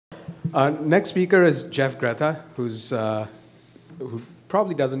Next speaker is Jeff Grethe, who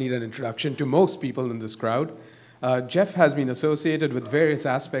probably doesn't need an introduction to most people in this crowd. Jeff has been associated with various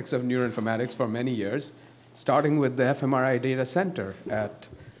aspects of neuroinformatics for many years, starting with the fMRI Data Center at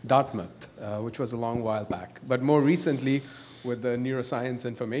Dartmouth, which was a long while back, but more recently with the Neuroscience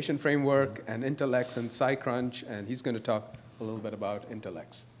Information Framework and Intellex and SciCrunch, and he's going to talk a little bit about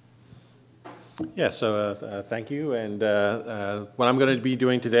Intellex. Yeah, so thank you. And what I'm going to be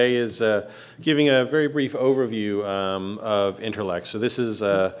doing today is giving a very brief overview of Intellex. So this is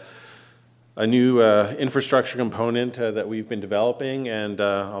a new infrastructure component that we've been developing, and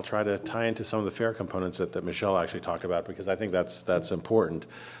I'll try to tie into some of the FAIR components that Michelle actually talked about, because I think that's important.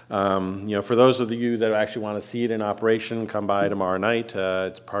 For those of you that actually want to see it in operation, come by tomorrow night.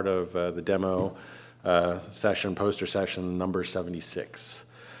 It's part of the demo session, poster session number 76.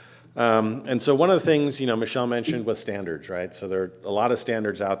 And so one of the things, Michelle mentioned was standards, right? So there are a lot of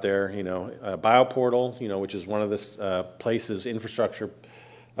standards out there, BioPortal, which is one of the places, infrastructure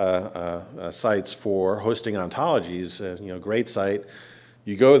sites for hosting ontologies, great site.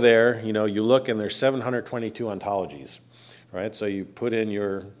 You go there, you look, and there's 722 ontologies, right? So you put in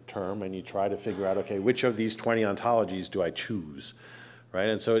your term and you try to figure out, okay, which of these 20 ontologies do I choose, right?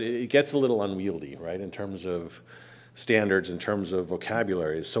 And so it gets a little unwieldy, right, in terms of standards, in terms of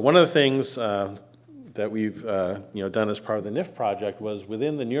vocabularies. So one of the things that we've done as part of the NIF project was,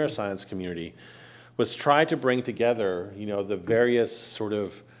 within the neuroscience community, was try to bring together the various sort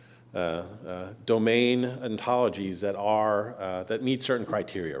of domain ontologies that meet certain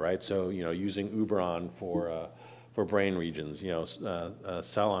criteria, right? So using Uberon for brain regions,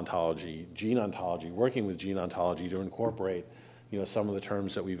 cell ontology, gene ontology, working with gene ontology to incorporate some of the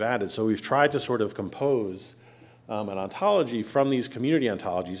terms that we've added. So we've tried to sort of compose an ontology from these community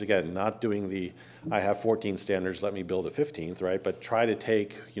ontologies. Again, not doing the I have 14 standards, let me build a 15th, right? But try to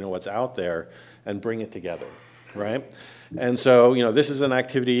take what's out there and bring it together, right? And so this is an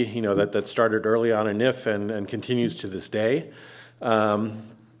activity that started early on in NIF and continues to this day.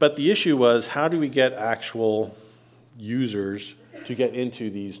 But the issue was, how do we get actual users to get into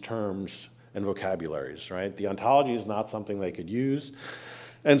these terms and vocabularies, right? The ontology is not something they could use.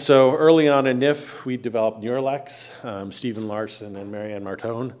 And so early on in NIF, we developed Neuralex. Stephen Larson and Marianne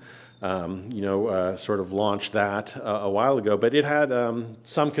Martone, sort of launched that a while ago. But it had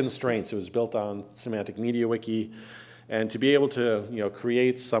some constraints. It was built on Semantic Media Wiki. And to be able to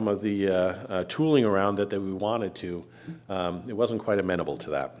create some of the tooling around it that we wanted to, it wasn't quite amenable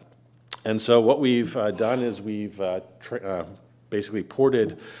to that. And so what we've done is we've basically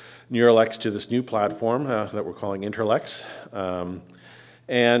ported Neuralex to this new platform that we're calling Intellex.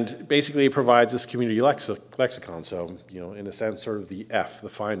 And basically it provides this community lexicon, so in a sense sort of the the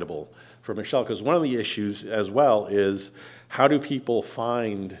findable for Michelle, because one of the issues as well is, how do people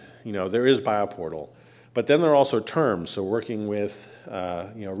find, there is BioPortal, but then there are also terms, so working with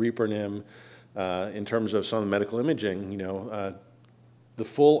ReaperNim in terms of some of the medical imaging, the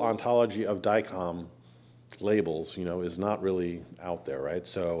full ontology of DICOM labels, is not really out there, right?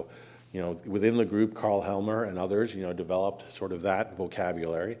 So within the group, Carl Helmer and others, developed sort of that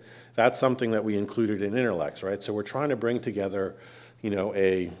vocabulary. That's something that we included in Intellex, right? So we're trying to bring together,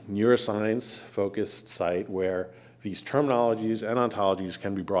 a neuroscience-focused site where these terminologies and ontologies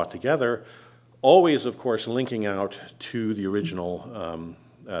can be brought together, always, of course, linking out to the original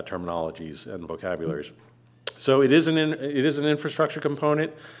terminologies and vocabularies. So it is an infrastructure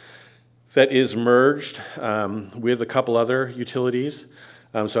component that is merged with a couple other utilities.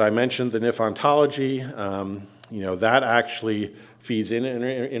 So I mentioned the NIF ontology. That actually feeds in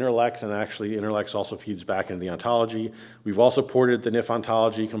Intellex, and actually Intellex also feeds back into the ontology. We've also ported the NIF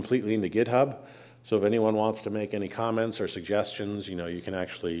ontology completely into GitHub. So if anyone wants to make any comments or suggestions, you can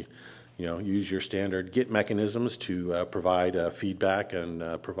actually use your standard Git mechanisms to provide feedback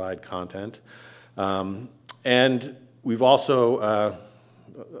and provide content. And we've also,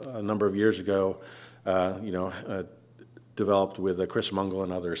 a number of years ago, developed with Chris Mungle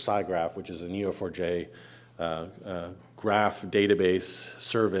and others, SciGraph, which is a Neo4j graph database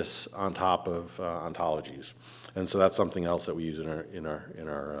service on top of ontologies. And so that's something else that we use in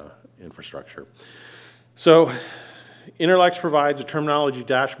our infrastructure. So Intellex provides a terminology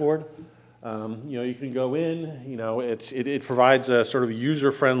dashboard. You can go in, it provides a sort of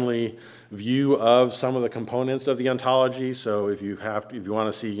user-friendly view of some of the components of the ontology. So if you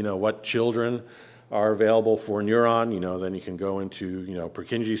want to see, what children are available for neuron, then you can go into,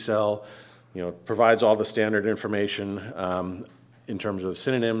 Purkinje cell, provides all the standard information in terms of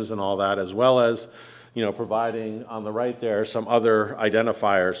synonyms and all that, as well as, providing on the right there some other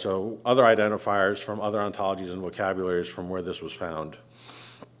identifiers, so other identifiers from other ontologies and vocabularies from where this was found.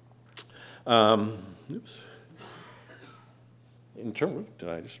 Oops. Did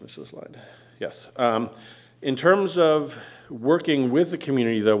I just miss a slide? Yes. In terms of working with the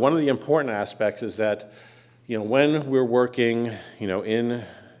community, though, one of the important aspects is that, when we're working, in,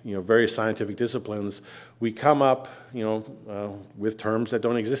 various scientific disciplines, we come up, with terms that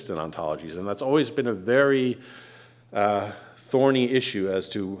don't exist in ontologies, and that's always been a very thorny issue as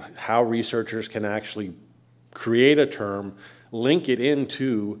to how researchers can actually create a term, link it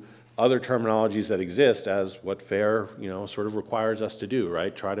into other terminologies that exist, as what FAIR, sort of requires us to do,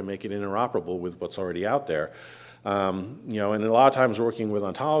 right? Try to make it interoperable with what's already out there. And a lot of times working with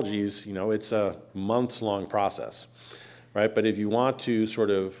ontologies, it's a months-long process, right? But if you want to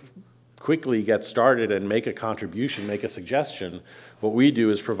sort of quickly get started and make a contribution, make a suggestion, what we do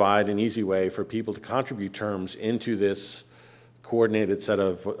is provide an easy way for people to contribute terms into this coordinated set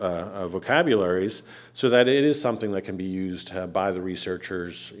of vocabularies, so that it is something that can be used by the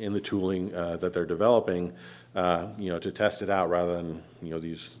researchers in the tooling that they're developing, to test it out rather than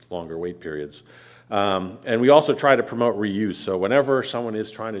these longer wait periods. And we also try to promote reuse. So whenever someone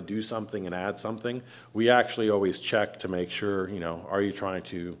is trying to do something and add something, we actually always check to make sure, are you trying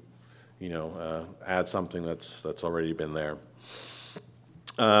to, add something that's already been there.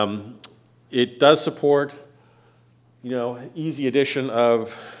 It does support easy addition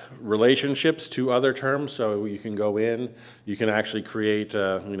of relationships to other terms. So you can go in, you can actually create,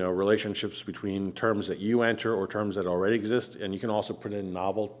 relationships between terms that you enter or terms that already exist, and you can also put in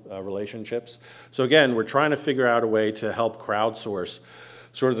novel relationships. So again, we're trying to figure out a way to help crowdsource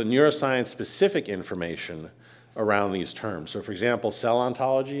sort of the neuroscience-specific information around these terms. So for example, cell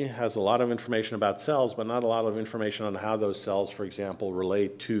ontology has a lot of information about cells, but not a lot of information on how those cells, for example,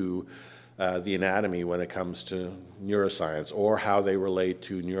 relate to the anatomy when it comes to neuroscience, or how they relate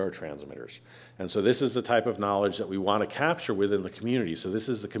to neurotransmitters. And so this is the type of knowledge that we want to capture within the community. So this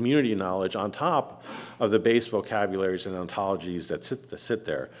is the community knowledge on top of the base vocabularies and ontologies that sit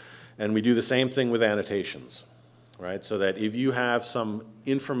there. And we do the same thing with annotations, right? So that if you have some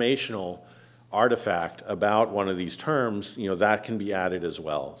informational artifact about one of these terms, that can be added as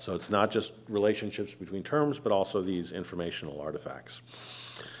well. So it's not just relationships between terms, but also these informational artifacts.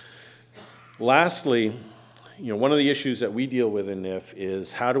 Lastly, one of the issues that we deal with in NIF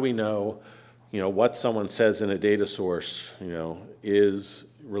is how do we know, what someone says in a data source, is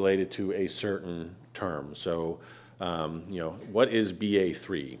related to a certain term. So, what is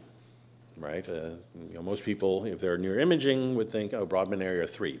BA3, right? Most people, if they're neuroimaging, would think, oh, Brodmann area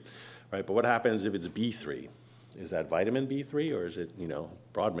 3, right? But what happens if it's B3? Is that vitamin B3, or is it,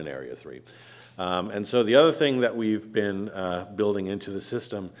 Brodmann area 3? And so the other thing that we've been building into the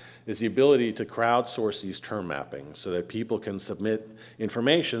system is the ability to crowdsource these term mappings so that people can submit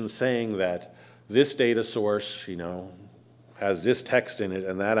information saying that this data source, has this text in it,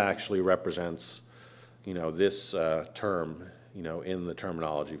 and that actually represents, this term, in the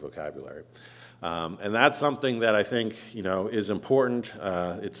terminology vocabulary. And that's something that I think, is important.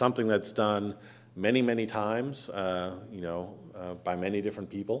 It's something that's done many, many times, by many different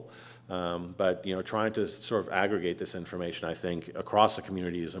people. But trying to sort of aggregate this information, I think, across the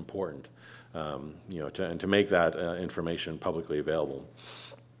community is important, and to make that information publicly available.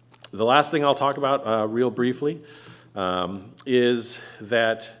 The last thing I'll talk about real briefly is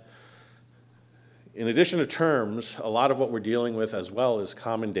that in addition to terms, a lot of what we're dealing with as well is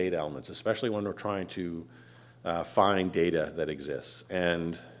common data elements, especially when we're trying to find data that exists.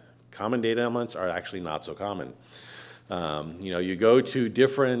 And common data elements are actually not so common. You go to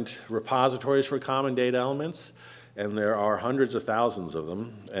different repositories for common data elements, and there are hundreds of thousands of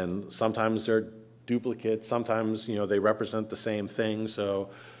them, and sometimes they're duplicates, sometimes, they represent the same thing. So,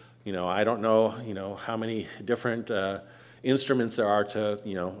 I don't know, how many different instruments there are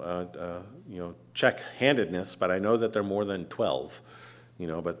to, check handedness, but I know that there are more than 12,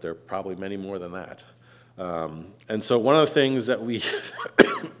 but there are probably many more than that. And so one of the things that we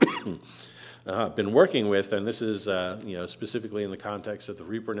been working with, and this is specifically in the context of the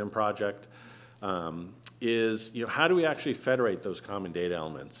ReaperNIM project, is how do we actually federate those common data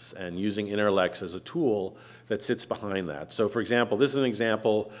elements, and using Interlex as a tool that sits behind that. So for example, this is an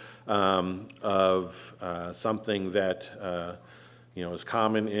example of something that is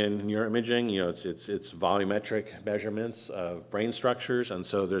common in neuroimaging. It's volumetric measurements of brain structures, and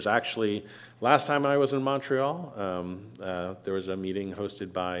so there's actually, last time I was in Montreal, there was a meeting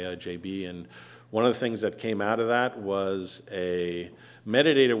hosted by JB, and one of the things that came out of that was a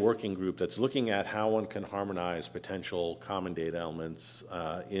metadata working group that's looking at how one can harmonize potential common data elements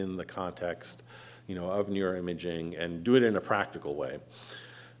in the context of neuroimaging and do it in a practical way.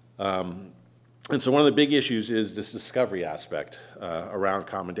 And so one of the big issues is this discovery aspect around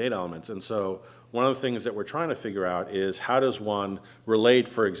common data elements. And so one of the things that we're trying to figure out is how does one relate,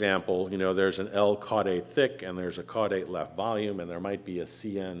 for example, there's an L caudate thick and there's a caudate left volume and there might be a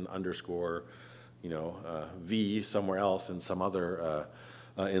CN underscore, V somewhere else in some other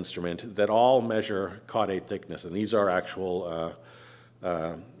instrument that all measure caudate thickness. And these are actual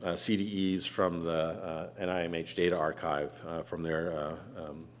CDEs from the NIMH data archive from their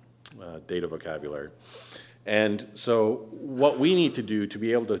data vocabulary. And so what we need to do to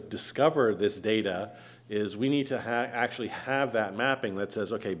be able to discover this data is we need to actually have that mapping that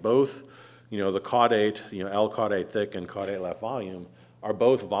says, okay, both the caudate, L caudate thick and caudate left volume are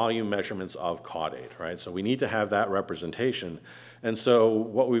both volume measurements of caudate, right? So we need to have that representation. And so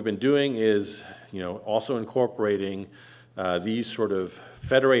what we've been doing is also incorporating these sort of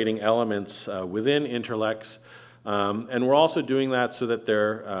federating elements within interlex. And we're also doing that so that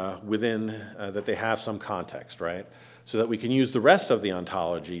they're that they have some context, right? So that we can use the rest of the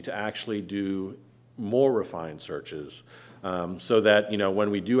ontology to actually do more refined searches. So that, when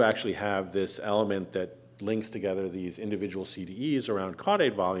we do actually have this element that links together these individual CDEs around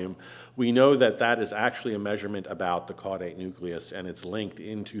caudate volume, we know that that is actually a measurement about the caudate nucleus and it's linked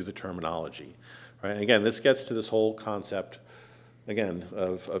into the terminology, right? And again, this gets to this whole concept, again,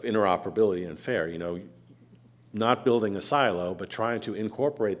 of interoperability and FAIR, not building a silo, but trying to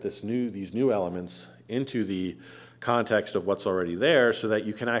incorporate these new elements into the context of what's already there so that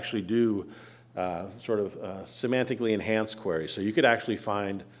you can actually do semantically enhanced queries. So you could actually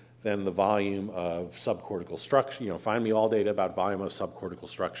find then the volume of subcortical structure, find me all data about volume of subcortical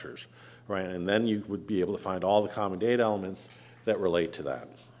structures, right? And then you would be able to find all the common data elements that relate to that.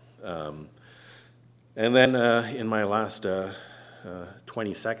 And then in my last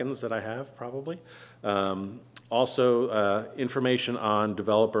 20 seconds that I have probably, also, information on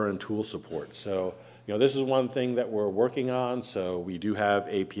developer and tool support. So, this is one thing that we're working on. So we do have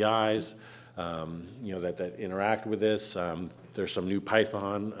APIs, that interact with this. There's some new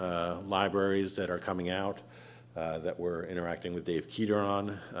Python libraries that are coming out that we're interacting with Dave Keeter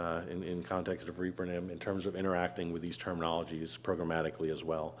on in context of Repronym in terms of interacting with these terminologies programmatically as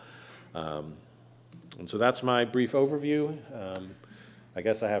well. And so that's my brief overview. I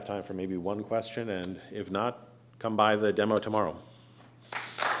guess I have time for maybe one question, and if not, come by the demo tomorrow.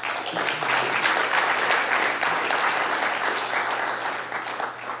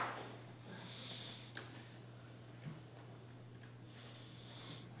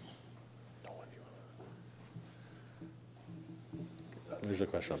 There's a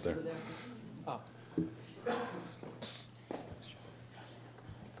question up there. Oh.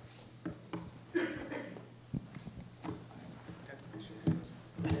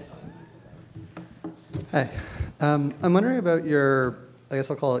 Hi. I'm wondering about your, I guess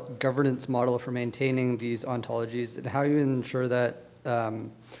I'll call it governance model for maintaining these ontologies and how you ensure that,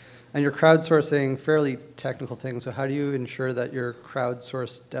 and you're crowdsourcing fairly technical things, so how do you ensure that your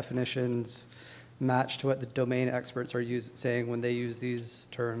crowdsourced definitions match to what the domain experts are saying when they use these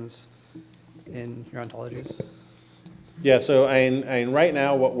terms in your ontologies? Yeah, so right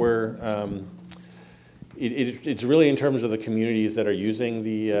now what we're, it's really in terms of the communities that are using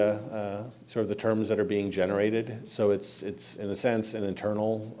the sort of the terms that are being generated. So it's in a sense an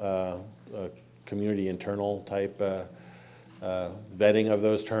internal community internal type vetting of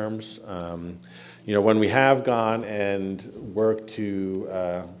those terms. When we have gone and worked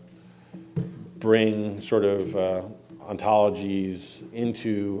to bring sort of ontologies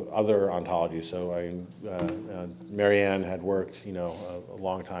into other ontologies. So Marianne had worked, a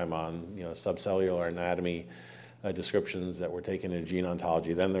long time on, subcellular anatomy descriptions that were taken in gene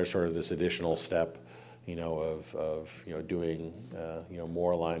ontology. Then there's sort of this additional step, of doing,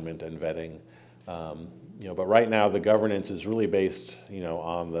 more alignment and vetting. But right now the governance is really based,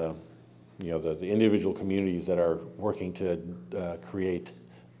 on the, the individual communities that are working to create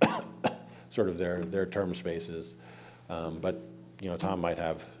sort of their term spaces. But Tom might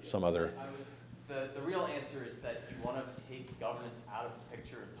have some other. The real answer is that you want to take governance out of the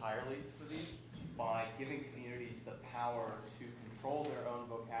picture entirely for these by giving communities the power to control their own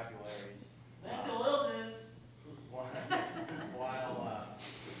vocabularies. Mental illness.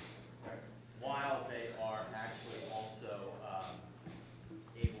 While they are actually also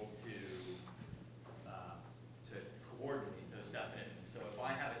able to coordinate those definitions. So if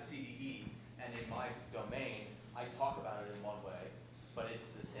I have a CDE and in my domain I talk about it in one way, but it's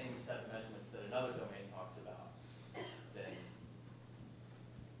the same set of measurements that another domain talks about, then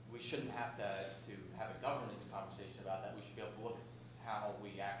we shouldn't have to have a governance conversation about that. We should be able to look at how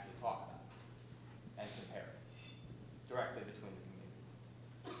we actually talk about it and compare it directly between the communities.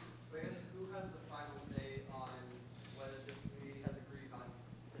 I guess who has the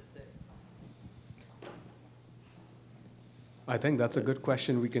I think that's a good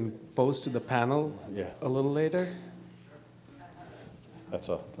question we can pose to the panel Yeah. a little later.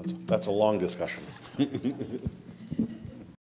 That's a long discussion.